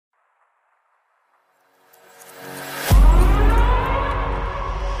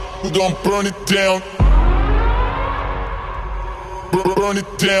We gon' burn it down. Burn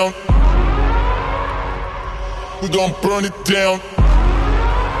it down. We gon' burn it down.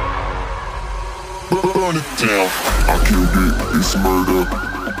 Burn it down. I killed it, it's murder.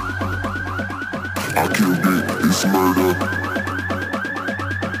 I killed it, it's murder.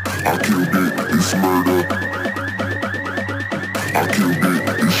 I killed it, it's murder. I killed it,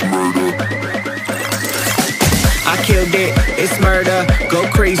 it's murder. I killed it, it's murder, go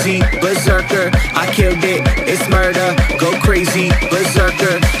crazy, berserker. I killed it, it's murder, go crazy,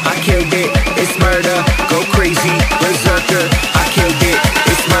 berserker. I killed it, it's murder, go crazy, berserker. I killed it,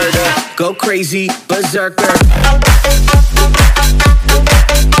 it's murder, go crazy, berserker.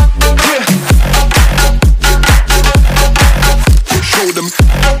 Show them.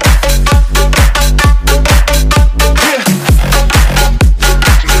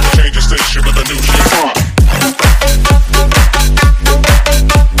 Change the station with a new shit.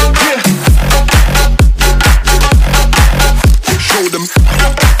 Show them.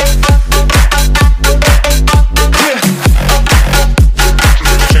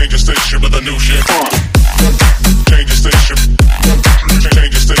 Change the station with a new shit. Change the station.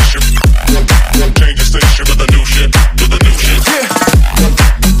 Change the station. Change the station with a new shit. With a new shit.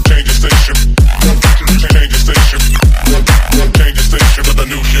 Change the station. Change the station. Change the station with a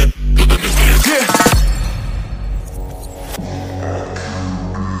new shit. With a new shit.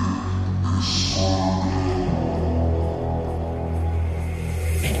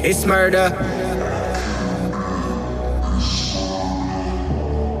 It's murder.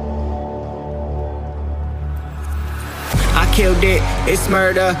 I killed it, it's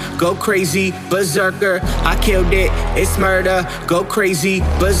murder, go crazy, berserker. I killed it, it's murder, go crazy,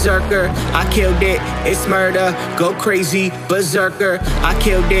 berserker. I killed it, it's murder, go crazy, berserker. I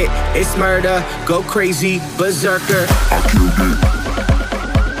killed it, it's murder, go crazy, berserker. I killed it.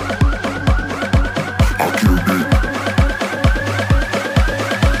 I killed it.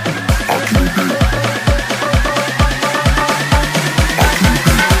 I killed it.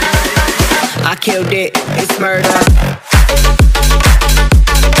 I killed it, it's murder.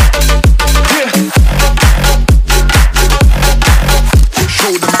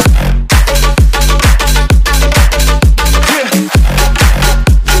 Show them.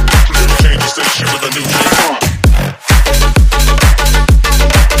 Change the station with a new shit.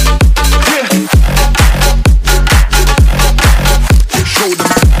 Show them.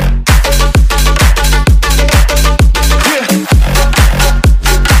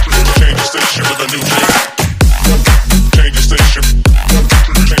 Change the station with a new shit. Change the station.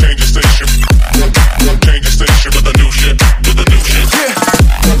 Change the station. Change the station with a new shit. With a new shit.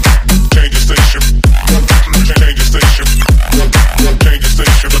 Change the station. Change the station. Change the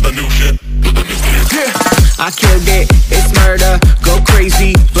station with a new shit. With a new shit. I killed it, it's murder, go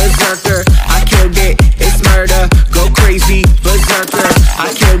crazy, berserker. I killed it, it's murder, go crazy, berserker.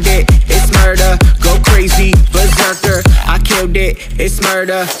 I killed it, it's murder, go crazy, berserker. I killed it, it's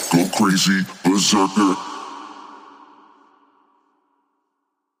murder. Go crazy, berserker.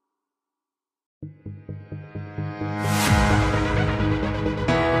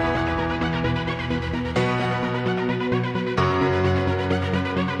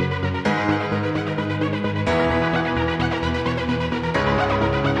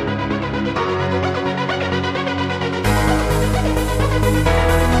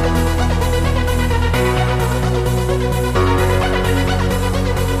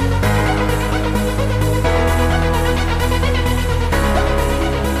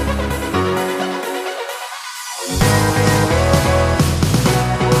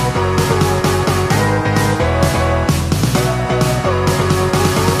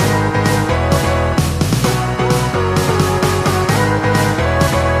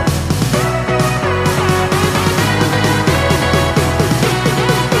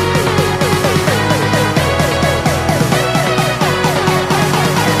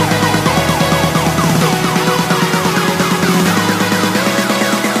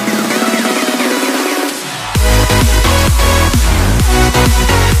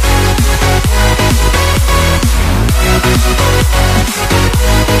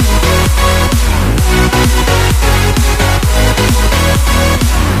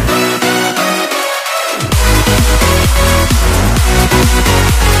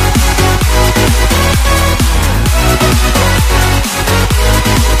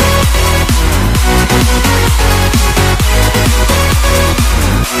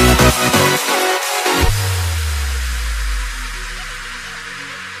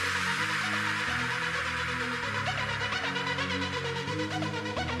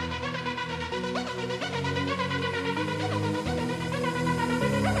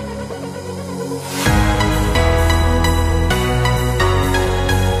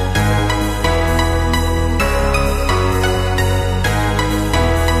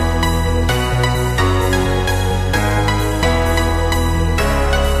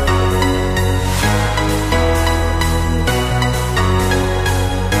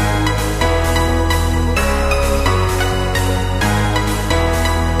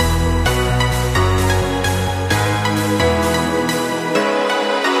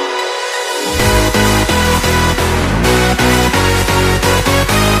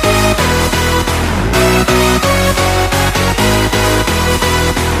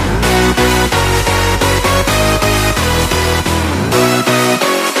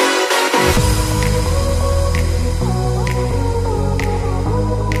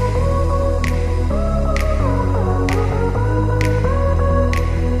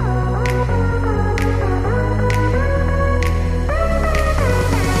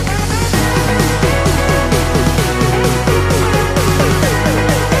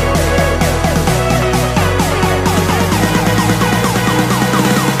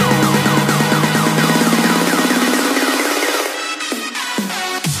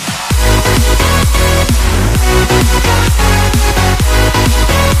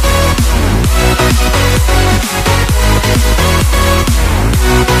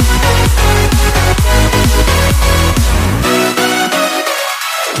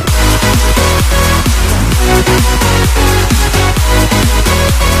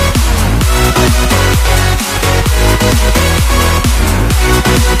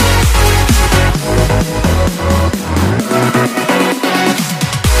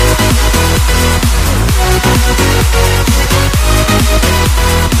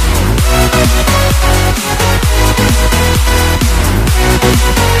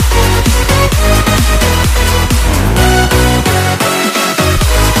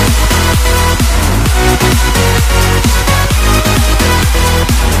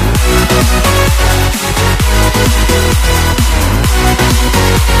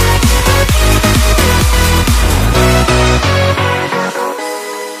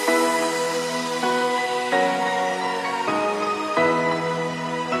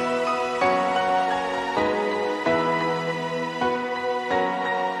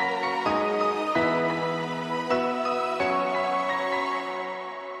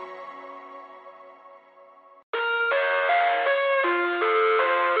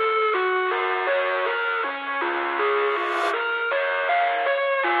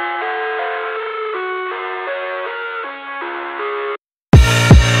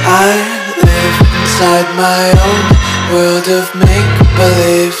 inside my own world of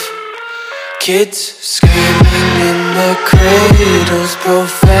make-believe. Kids screaming in their cradles,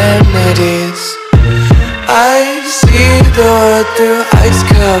 profanities. I see the world through ice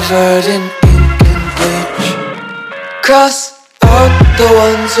covered in ink and bleach. Cross out the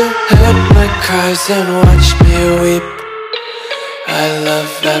ones who heard my cries and watched me weep. I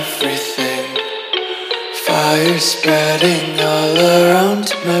love everything. Fire spreading all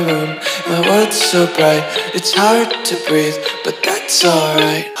around my room. My world's so bright, it's hard to breathe, but that's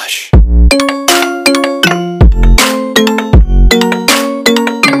alright. Hush.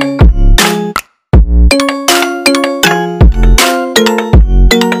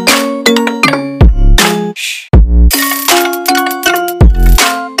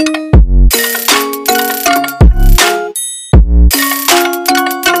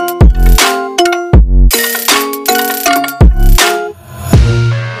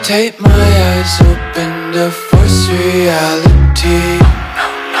 Tape my eyes open to force reality.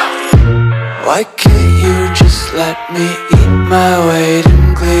 Why can't you just let me eat my weight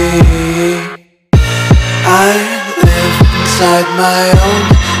in glee? I live inside my own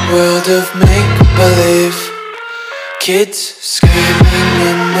world of make-believe. Kids screaming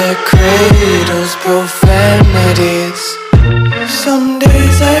in their cradles, profanities. Some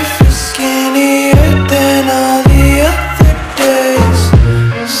days I feel skinnier than all the other days.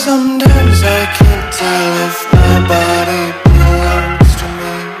 Sometimes I can't tell if my body belongs to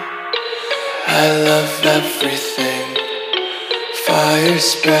me. I love everything. Fire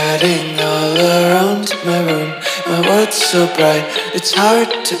spreading all around my room. My world's so bright, it's hard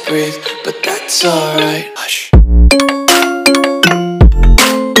to breathe, but that's alright. Hush.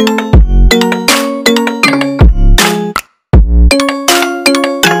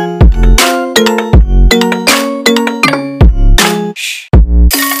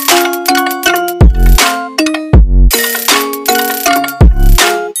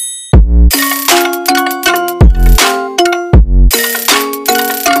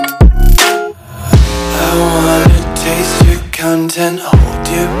 Content, hold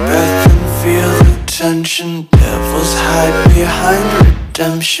your breath and feel the tension. Devils hide behind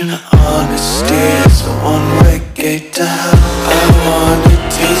redemption. Honesty is a one-way gate to hell. I wanna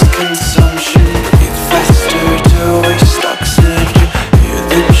taste consumption. Breathe faster to waste oxygen. Hear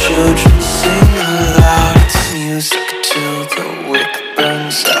the children sing aloud. It's music till the wick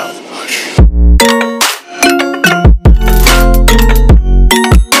burns out.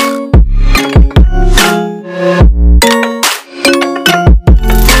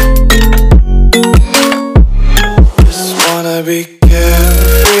 Be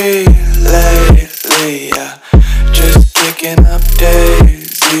carefree lately, yeah. Just kicking up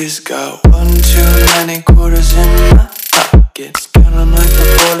daisies. Got one too many quarters in my pockets. Counting like the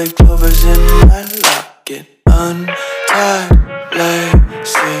 4-leaf clovers in my locket. Untied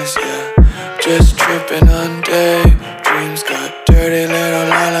laces, yeah. Just tripping on daydreams. Got dirty little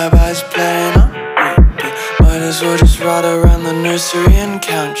lullabies playing on repeat. Might as well just ride around the nursery and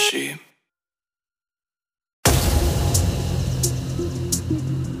count sheep.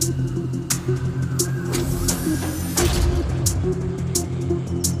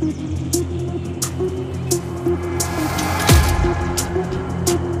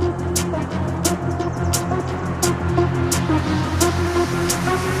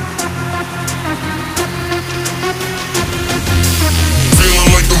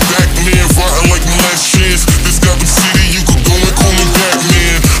 Fighting like my last chance. This Gotham City, you could go and call me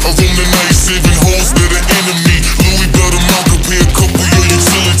Batman. I roam the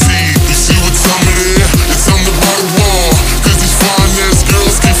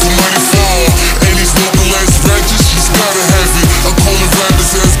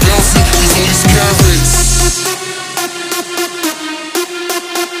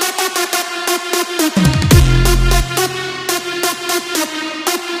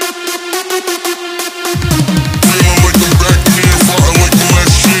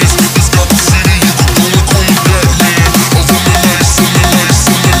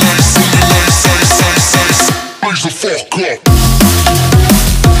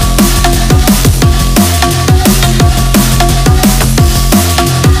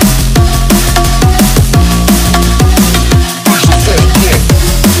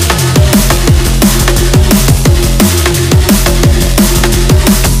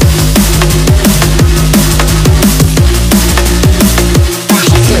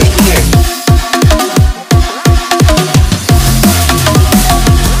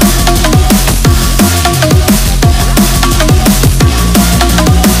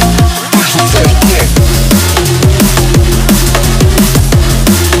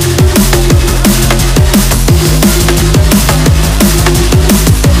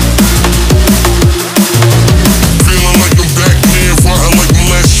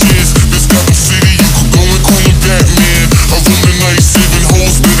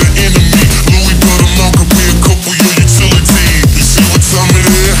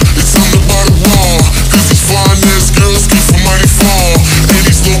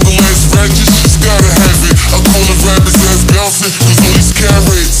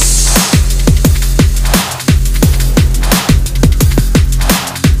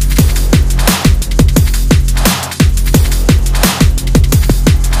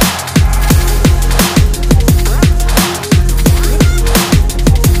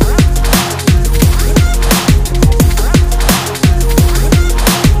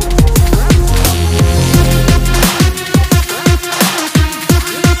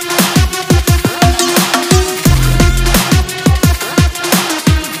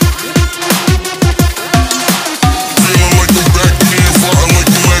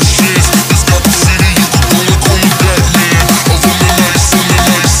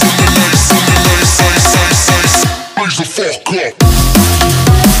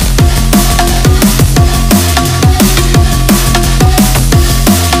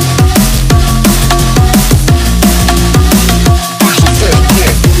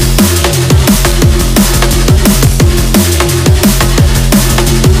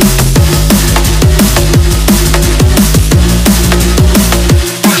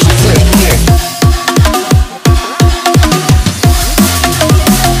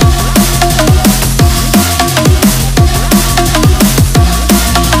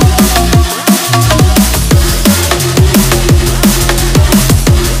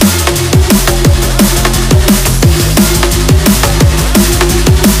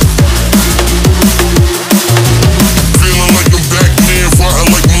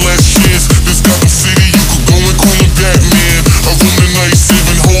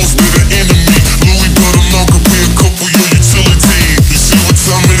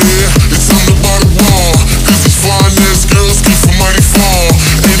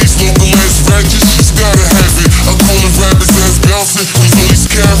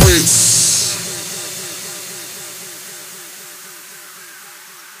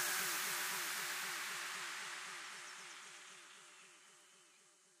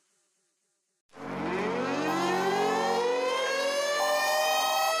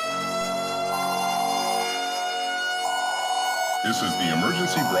This is the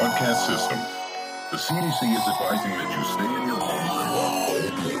emergency broadcast system. The CDC is advising that you stay in your homes and lock all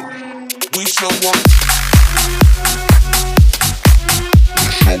doors. We show up.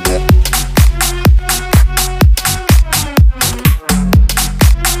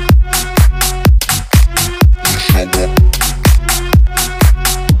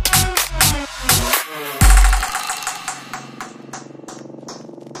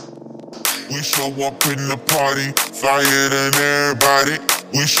 We show up in the party, flyer than everybody.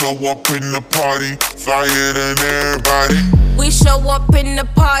 We show up in the party, flyer than everybody. We show up in the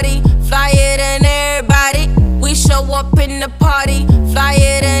party, flyer than everybody. We show up in the party,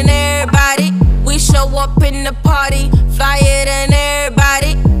 flyer than everybody. We show up in the party, flyer than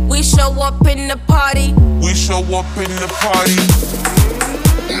everybody. We show up in the party. We show up in the party.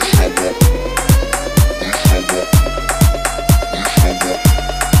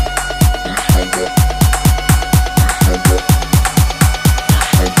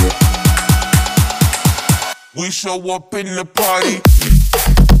 We show up in the party.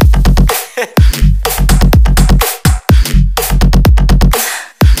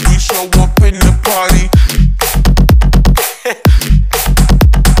 We show up in the party.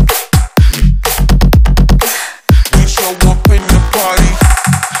 We show up in the party.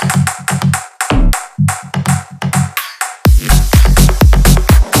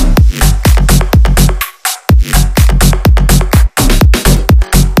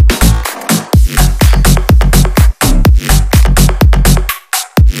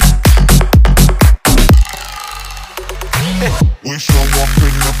 We show up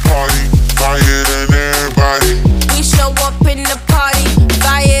in the party, flyer than everybody. We show up in the party,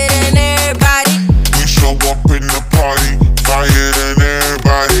 flyer than everybody. We show up in the party, flyer than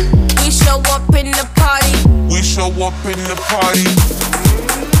everybody. We show up in the party. We show up in the party.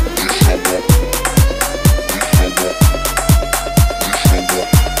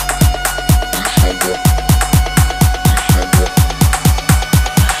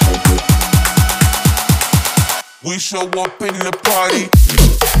 We show up in the party.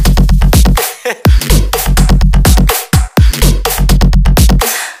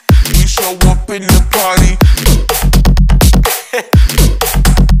 We show up in the party.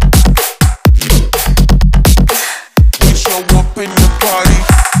 We show up in the party.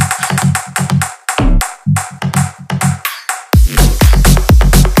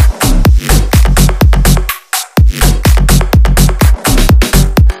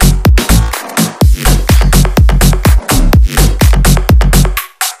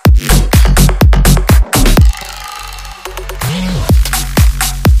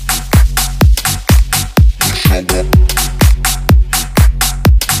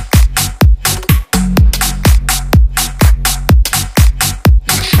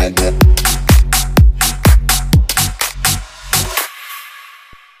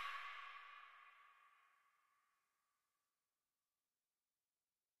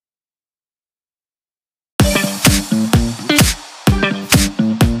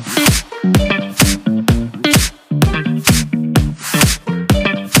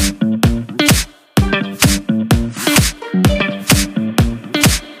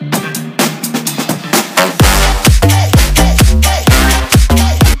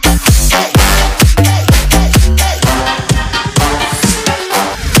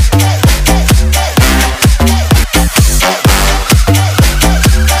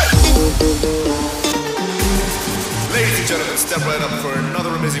 Step right up for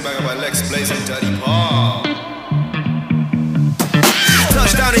another amazing banger by Lex Blaze and Daddy Paul.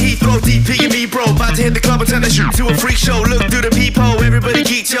 Touchdown to Heathrow, DP and me bro. About to hit the club and turn the shit to a freak show. Look through the peephole, everybody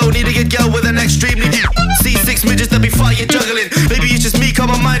geek, yo. Need to get girl with an extremely deep C6 midgets that be fire juggling. Maybe it's just me,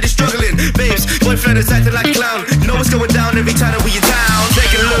 cause my mind is struggling. Babes, boyfriend is acting like a clown. You know what's going down every time that we in town.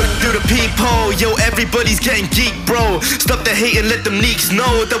 Take a look through the peephole, yo. Everybody's getting geek, bro. Stop the hate and let them leaks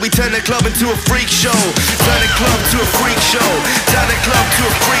know that we turn the club into a freak show. Turn the club to a freak show. Turn the club to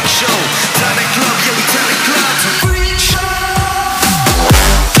a freak show. Turn the club, yeah, we turn the club to a freak show.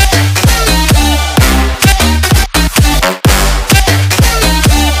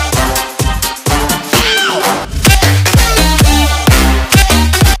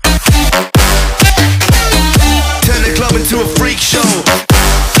 To a freak show.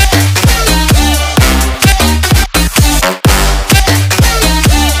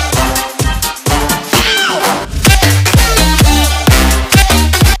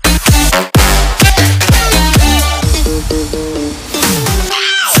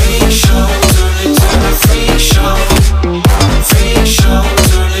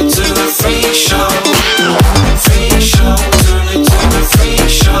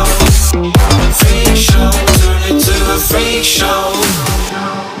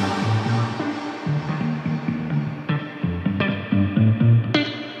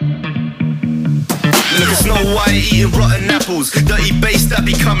 Double white eating rotten apples. Dirty bass that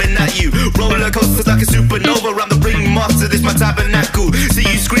be coming at you. Roller coasters like a supernova. Around the ringmaster, this my tabernacle. See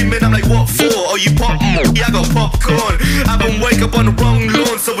you screaming, I'm like, what for? Oh, you pop? Yeah, I got popcorn. Haven't wake up on the wrong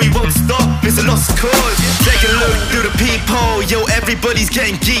lawn, so we won't stop. It's a lost cause. Take a look through the peephole. Yo, everybody's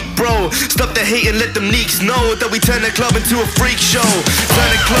getting geek, bro. Stop the hate and let them leaks know that we turn the club into a freak show. Turn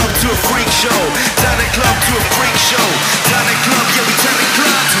the club to a freak show. Turn the club to a freak show.